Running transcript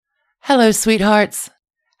Hello, sweethearts.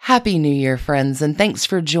 Happy New Year, friends, and thanks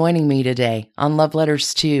for joining me today on Love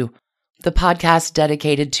Letters 2, the podcast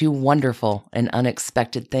dedicated to wonderful and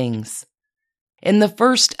unexpected things. In the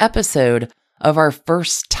first episode of our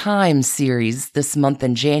First Time series this month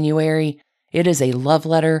in January, it is a love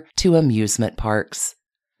letter to amusement parks.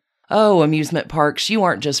 Oh, amusement parks, you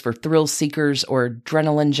aren't just for thrill seekers or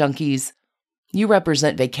adrenaline junkies. You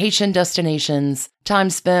represent vacation destinations, time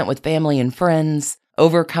spent with family and friends,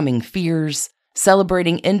 overcoming fears,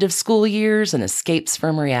 celebrating end-of-school years, and escapes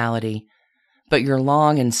from reality. But your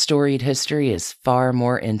long and storied history is far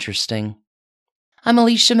more interesting. I'm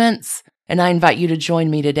Alicia Mintz, and I invite you to join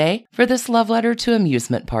me today for this love letter to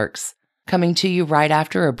amusement parks, coming to you right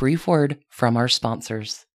after a brief word from our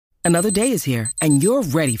sponsors. Another day is here, and you're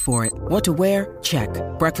ready for it. What to wear? Check.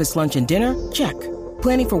 Breakfast, lunch, and dinner? Check.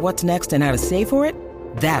 Planning for what's next and how to save for it?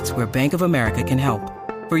 That's where Bank of America can help.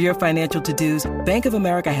 For your financial to-dos, Bank of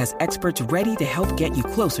America has experts ready to help get you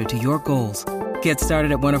closer to your goals. Get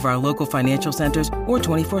started at one of our local financial centers or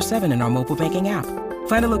 24/7 in our mobile banking app.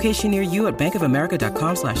 Find a location near you at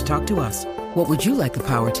bankofamerica.com/talktous. What would you like the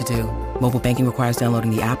power to do? Mobile banking requires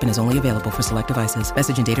downloading the app and is only available for select devices.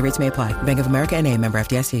 Message and data rates may apply. Bank of America N.A., member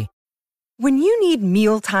FDIC. When you need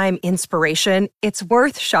mealtime inspiration, it's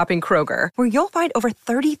worth shopping Kroger, where you'll find over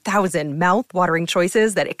 30,000 mouth-watering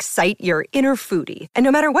choices that excite your inner foodie. And no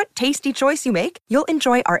matter what tasty choice you make, you'll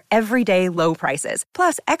enjoy our everyday low prices,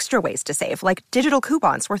 plus extra ways to save, like digital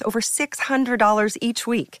coupons worth over $600 each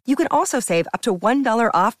week. You can also save up to $1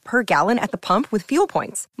 off per gallon at the pump with fuel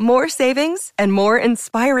points. More savings and more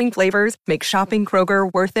inspiring flavors make shopping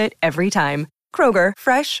Kroger worth it every time. Kroger,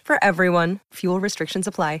 fresh for everyone. Fuel restrictions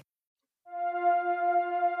apply.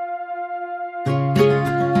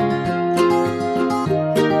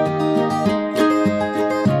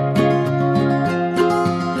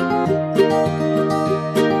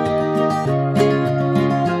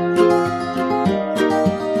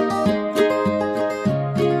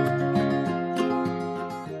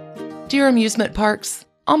 Dear amusement parks,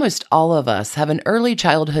 almost all of us have an early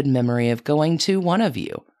childhood memory of going to one of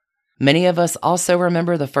you. Many of us also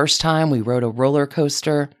remember the first time we rode a roller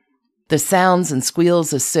coaster, the sounds and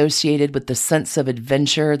squeals associated with the sense of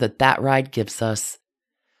adventure that ride gives us.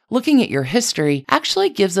 Looking at your history actually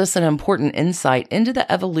gives us an important insight into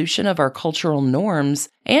the evolution of our cultural norms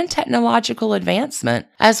and technological advancement,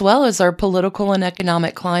 as well as our political and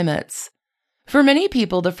economic climates. For many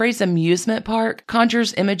people, the phrase amusement park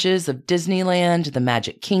conjures images of Disneyland, the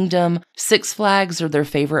Magic Kingdom, Six Flags, or their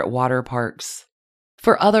favorite water parks.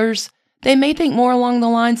 For others, they may think more along the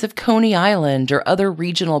lines of Coney Island or other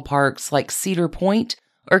regional parks like Cedar Point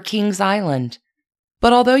or Kings Island.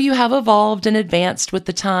 But although you have evolved and advanced with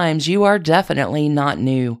the times, you are definitely not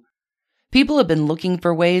new. People have been looking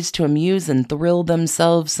for ways to amuse and thrill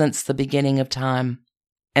themselves since the beginning of time.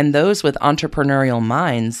 And those with entrepreneurial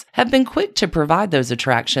minds have been quick to provide those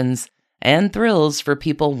attractions and thrills for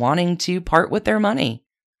people wanting to part with their money.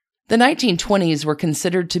 The 1920s were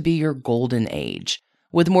considered to be your golden age,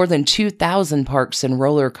 with more than 2,000 parks and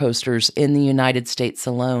roller coasters in the United States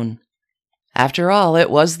alone. After all, it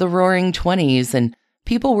was the Roaring '20s, and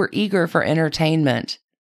people were eager for entertainment.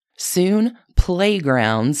 Soon,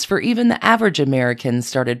 playgrounds for even the average American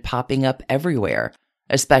started popping up everywhere,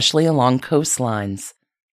 especially along coastlines.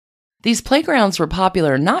 These playgrounds were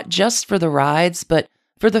popular not just for the rides, but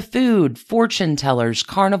for the food, fortune tellers,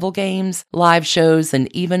 carnival games, live shows,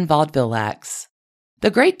 and even vaudeville acts. The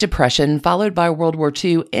Great Depression, followed by World War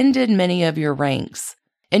II, ended many of your ranks,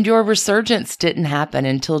 and your resurgence didn't happen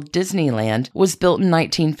until Disneyland was built in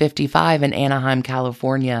 1955 in Anaheim,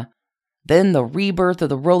 California. Then the rebirth of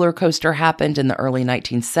the roller coaster happened in the early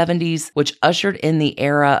 1970s, which ushered in the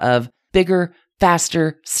era of bigger,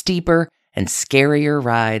 faster, steeper, and scarier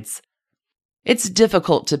rides. It's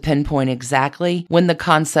difficult to pinpoint exactly when the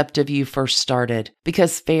concept of you first started,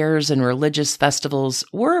 because fairs and religious festivals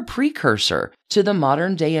were a precursor to the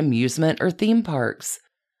modern-day amusement or theme parks.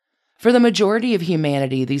 For the majority of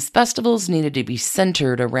humanity, these festivals needed to be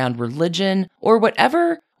centered around religion or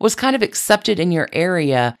whatever was kind of accepted in your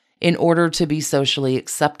area in order to be socially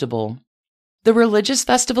acceptable. The religious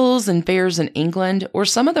festivals and fairs in England were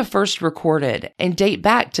some of the first recorded and date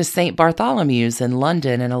back to St. Bartholomew's in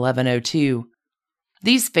London in 1102.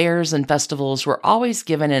 These fairs and festivals were always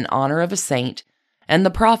given in honor of a saint, and the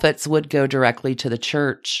profits would go directly to the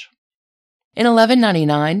church. In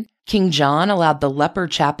 1199, King John allowed the Leper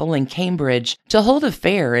Chapel in Cambridge to hold a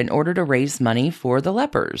fair in order to raise money for the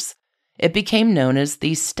lepers. It became known as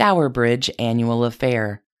the Stourbridge Annual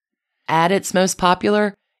Affair. At its most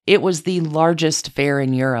popular, it was the largest fair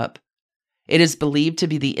in Europe. It is believed to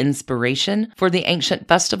be the inspiration for the ancient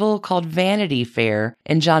festival called Vanity Fair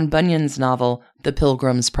in John Bunyan's novel, The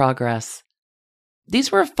Pilgrim's Progress.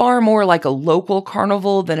 These were far more like a local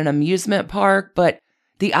carnival than an amusement park, but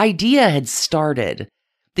the idea had started.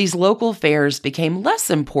 These local fairs became less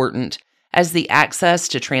important as the access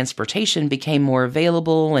to transportation became more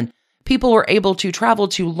available and people were able to travel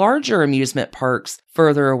to larger amusement parks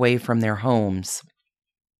further away from their homes.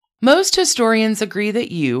 Most historians agree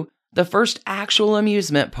that the first actual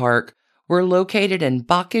amusement park, were located in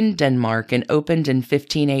Bakken, Denmark, and opened in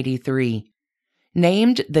 1583.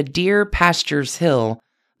 Named the Deer Pastures Hill,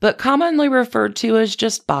 but commonly referred to as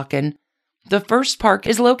just Bakken, the first park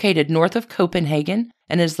is located north of Copenhagen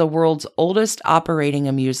and is the world's oldest operating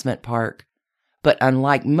amusement park. But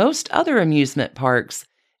unlike most other amusement parks,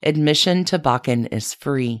 admission to Bakken is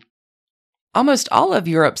free. Almost all of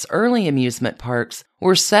Europe's early amusement parks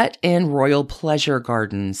were set in royal pleasure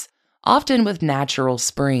gardens, often with natural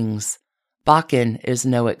springs. Bakken is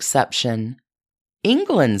no exception.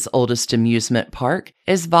 England's oldest amusement park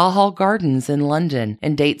is Vauxhall Gardens in London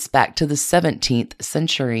and dates back to the 17th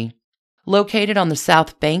century. Located on the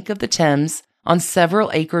south bank of the Thames, on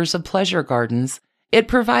several acres of pleasure gardens, it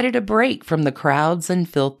provided a break from the crowds and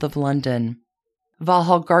filth of London.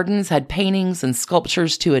 Vauxhall Gardens had paintings and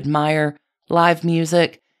sculptures to admire, live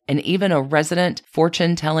music, and even a resident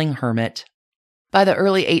fortune-telling hermit. By the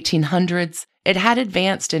early 1800s, it had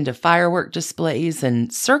advanced into firework displays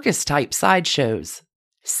and circus-type sideshows.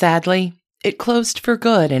 Sadly, it closed for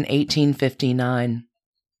good in 1859.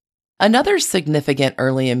 Another significant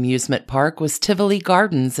early amusement park was Tivoli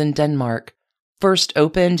Gardens in Denmark. First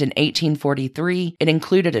opened in 1843, it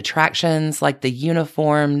included attractions like the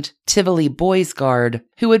uniformed Tivoli Boys Guard,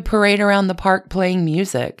 who would parade around the park playing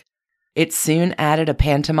music. It soon added a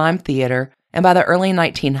pantomime theater, and by the early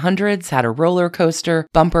 1900s had a roller coaster,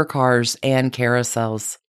 bumper cars, and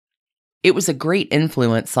carousels. It was a great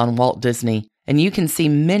influence on Walt Disney, and you can see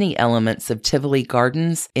many elements of Tivoli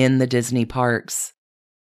Gardens in the Disney parks.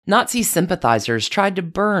 Nazi sympathizers tried to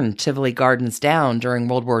burn Tivoli Gardens down during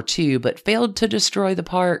World War II, but failed to destroy the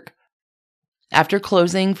park. After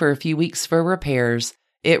closing for a few weeks for repairs,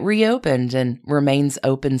 it reopened and remains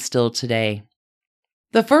open still today.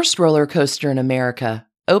 The first roller coaster in America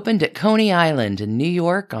opened at Coney Island in New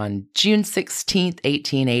York on June 16,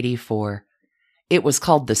 1884. It was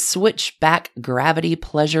called the Switchback Gravity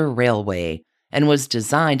Pleasure Railway and was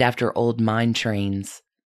designed after old mine trains.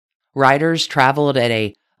 Riders traveled at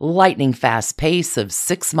a lightning-fast pace of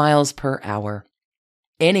 6 miles per hour.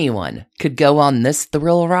 Anyone could go on this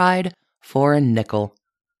thrill ride for a nickel.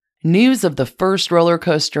 News of the first roller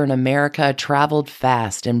coaster in America traveled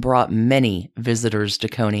fast and brought many visitors to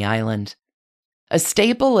Coney Island. A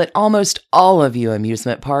staple at almost all of you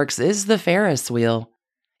amusement parks is the Ferris wheel.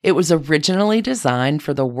 It was originally designed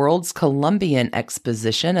for the World's Columbian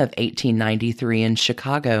Exposition of 1893 in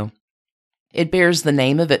Chicago. It bears the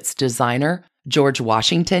name of its designer, George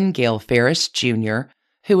Washington Gale Ferris, Jr.,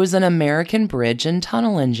 who was an American bridge and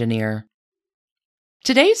tunnel engineer.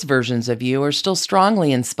 Today's versions of you are still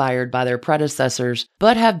strongly inspired by their predecessors,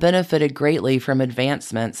 but have benefited greatly from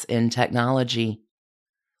advancements in technology.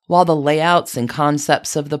 While the layouts and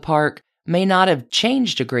concepts of the park may not have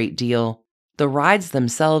changed a great deal, the rides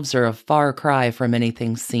themselves are a far cry from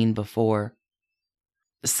anything seen before.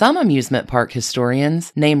 Some amusement park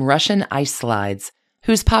historians name Russian ice slides,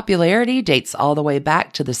 whose popularity dates all the way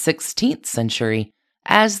back to the 16th century,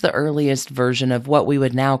 as the earliest version of what we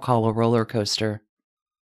would now call a roller coaster.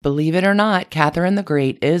 Believe it or not, Catherine the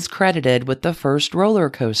Great is credited with the first roller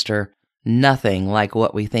coaster, nothing like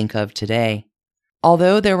what we think of today.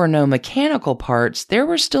 Although there were no mechanical parts, there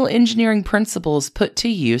were still engineering principles put to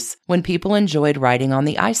use when people enjoyed riding on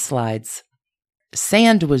the ice slides.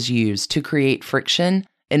 Sand was used to create friction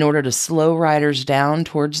in order to slow riders down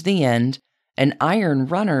towards the end, and iron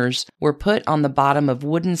runners were put on the bottom of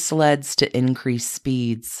wooden sleds to increase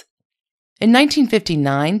speeds. In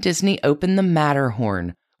 1959, Disney opened the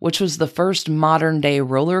Matterhorn, which was the first modern-day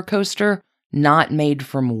roller coaster not made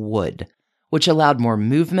from wood, which allowed more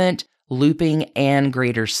movement, looping, and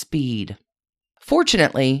greater speed.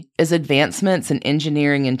 Fortunately, as advancements in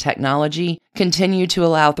engineering and technology continue to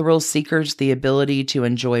allow thrill seekers the ability to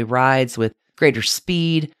enjoy rides with greater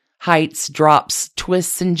speed, heights, drops,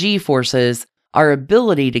 twists, and G-forces, our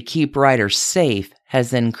ability to keep riders safe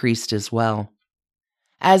has increased as well.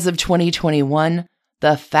 As of 2021,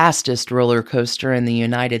 the fastest roller coaster in the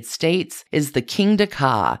United States is the King to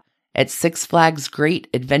Ka at Six Flags Great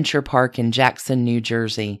Adventure Park in Jackson, New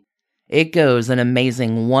Jersey. It goes an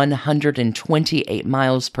amazing 128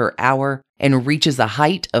 miles per hour and reaches a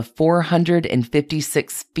height of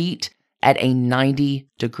 456 feet at a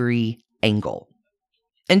 90-degree angle.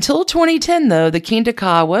 Until 2010, though, the Kingda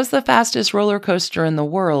Ka was the fastest roller coaster in the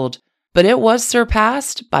world, but it was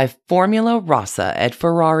surpassed by Formula Rossa at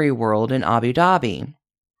Ferrari World in Abu Dhabi.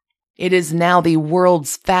 It is now the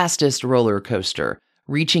world's fastest roller coaster,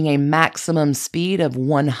 reaching a maximum speed of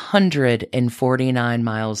 149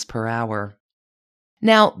 miles per hour.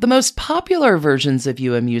 Now, the most popular versions of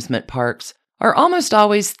amusement parks are almost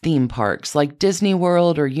always theme parks like Disney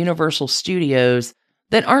World or Universal Studios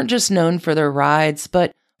that aren't just known for their rides,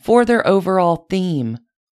 but for their overall theme.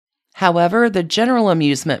 However, the general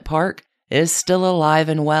amusement park is still alive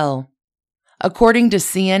and well. According to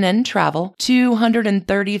CNN Travel,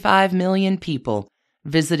 235 million people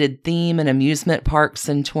visited theme and amusement parks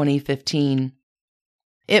in 2015.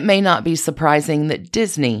 It may not be surprising that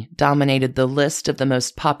Disney dominated the list of the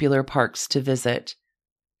most popular parks to visit.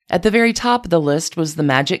 At the very top of the list was the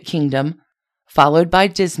Magic Kingdom, followed by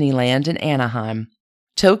Disneyland in Anaheim.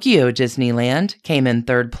 Tokyo Disneyland came in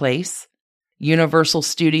third place. Universal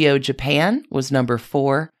Studio Japan was number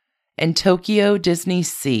 4, and Tokyo Disney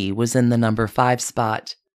Sea was in the number 5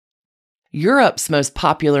 spot. Europe's most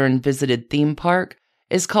popular and visited theme park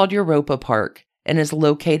is called Europa Park and is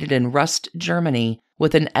located in Rust, Germany,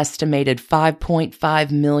 with an estimated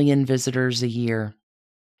 5.5 million visitors a year.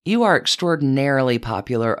 You are extraordinarily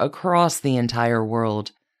popular across the entire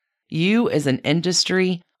world. You, as an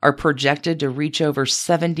industry, are projected to reach over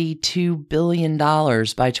 $72 billion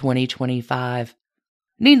by 2025.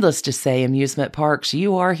 Needless to say, amusement parks,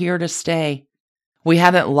 you are here to stay. We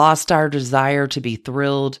haven't lost our desire to be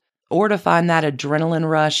thrilled or to find that adrenaline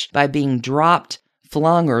rush by being dropped,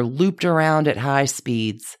 flung, or looped around at high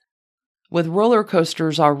speeds. With roller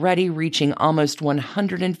coasters already reaching almost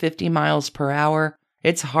 150 miles per hour,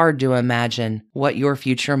 it's hard to imagine what your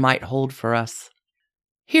future might hold for us.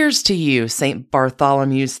 Here's to you, St.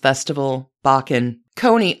 Bartholomew's Festival, Bakken,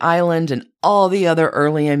 Coney Island, and all the other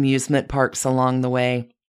early amusement parks along the way.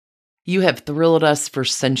 You have thrilled us for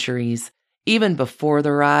centuries, even before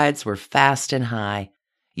the rides were fast and high.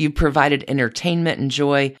 You provided entertainment and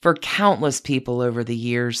joy for countless people over the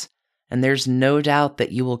years, and there's no doubt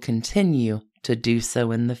that you will continue to do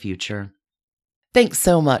so in the future. Thanks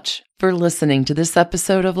so much for listening to this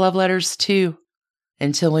episode of Love Letters 2.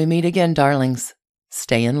 Until we meet again, darlings,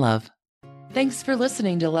 stay in love. Thanks for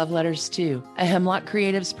listening to Love Letters 2, a Hemlock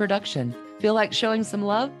Creatives production. Feel like showing some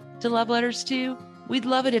love to Love Letters 2? We'd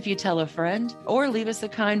love it if you tell a friend, or leave us a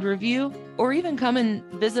kind review, or even come and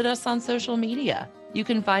visit us on social media. You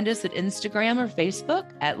can find us at Instagram or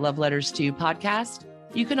Facebook at Love Letters 2 Podcast.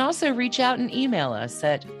 You can also reach out and email us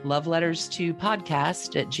at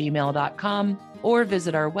loveletters2podcast@gmail.com or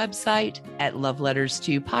visit our website at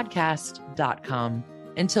loveletters2podcast.com.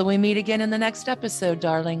 Until we meet again in the next episode,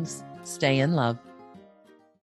 darlings, stay in love.